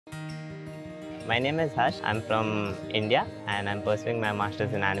My name is Harsh. I'm from India and I'm pursuing my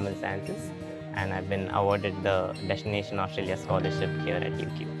Masters in Animal Sciences, and I've been awarded the Destination Australia Scholarship here at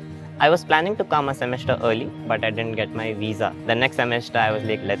UQ. I was planning to come a semester early, but I didn't get my visa. The next semester, I was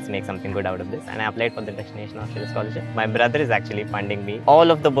like, let's make something good out of this. And I applied for the Destination Australia Scholarship. My brother is actually funding me. All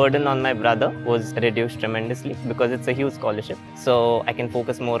of the burden on my brother was reduced tremendously because it's a huge scholarship. So I can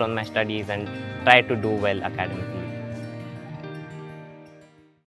focus more on my studies and try to do well academically.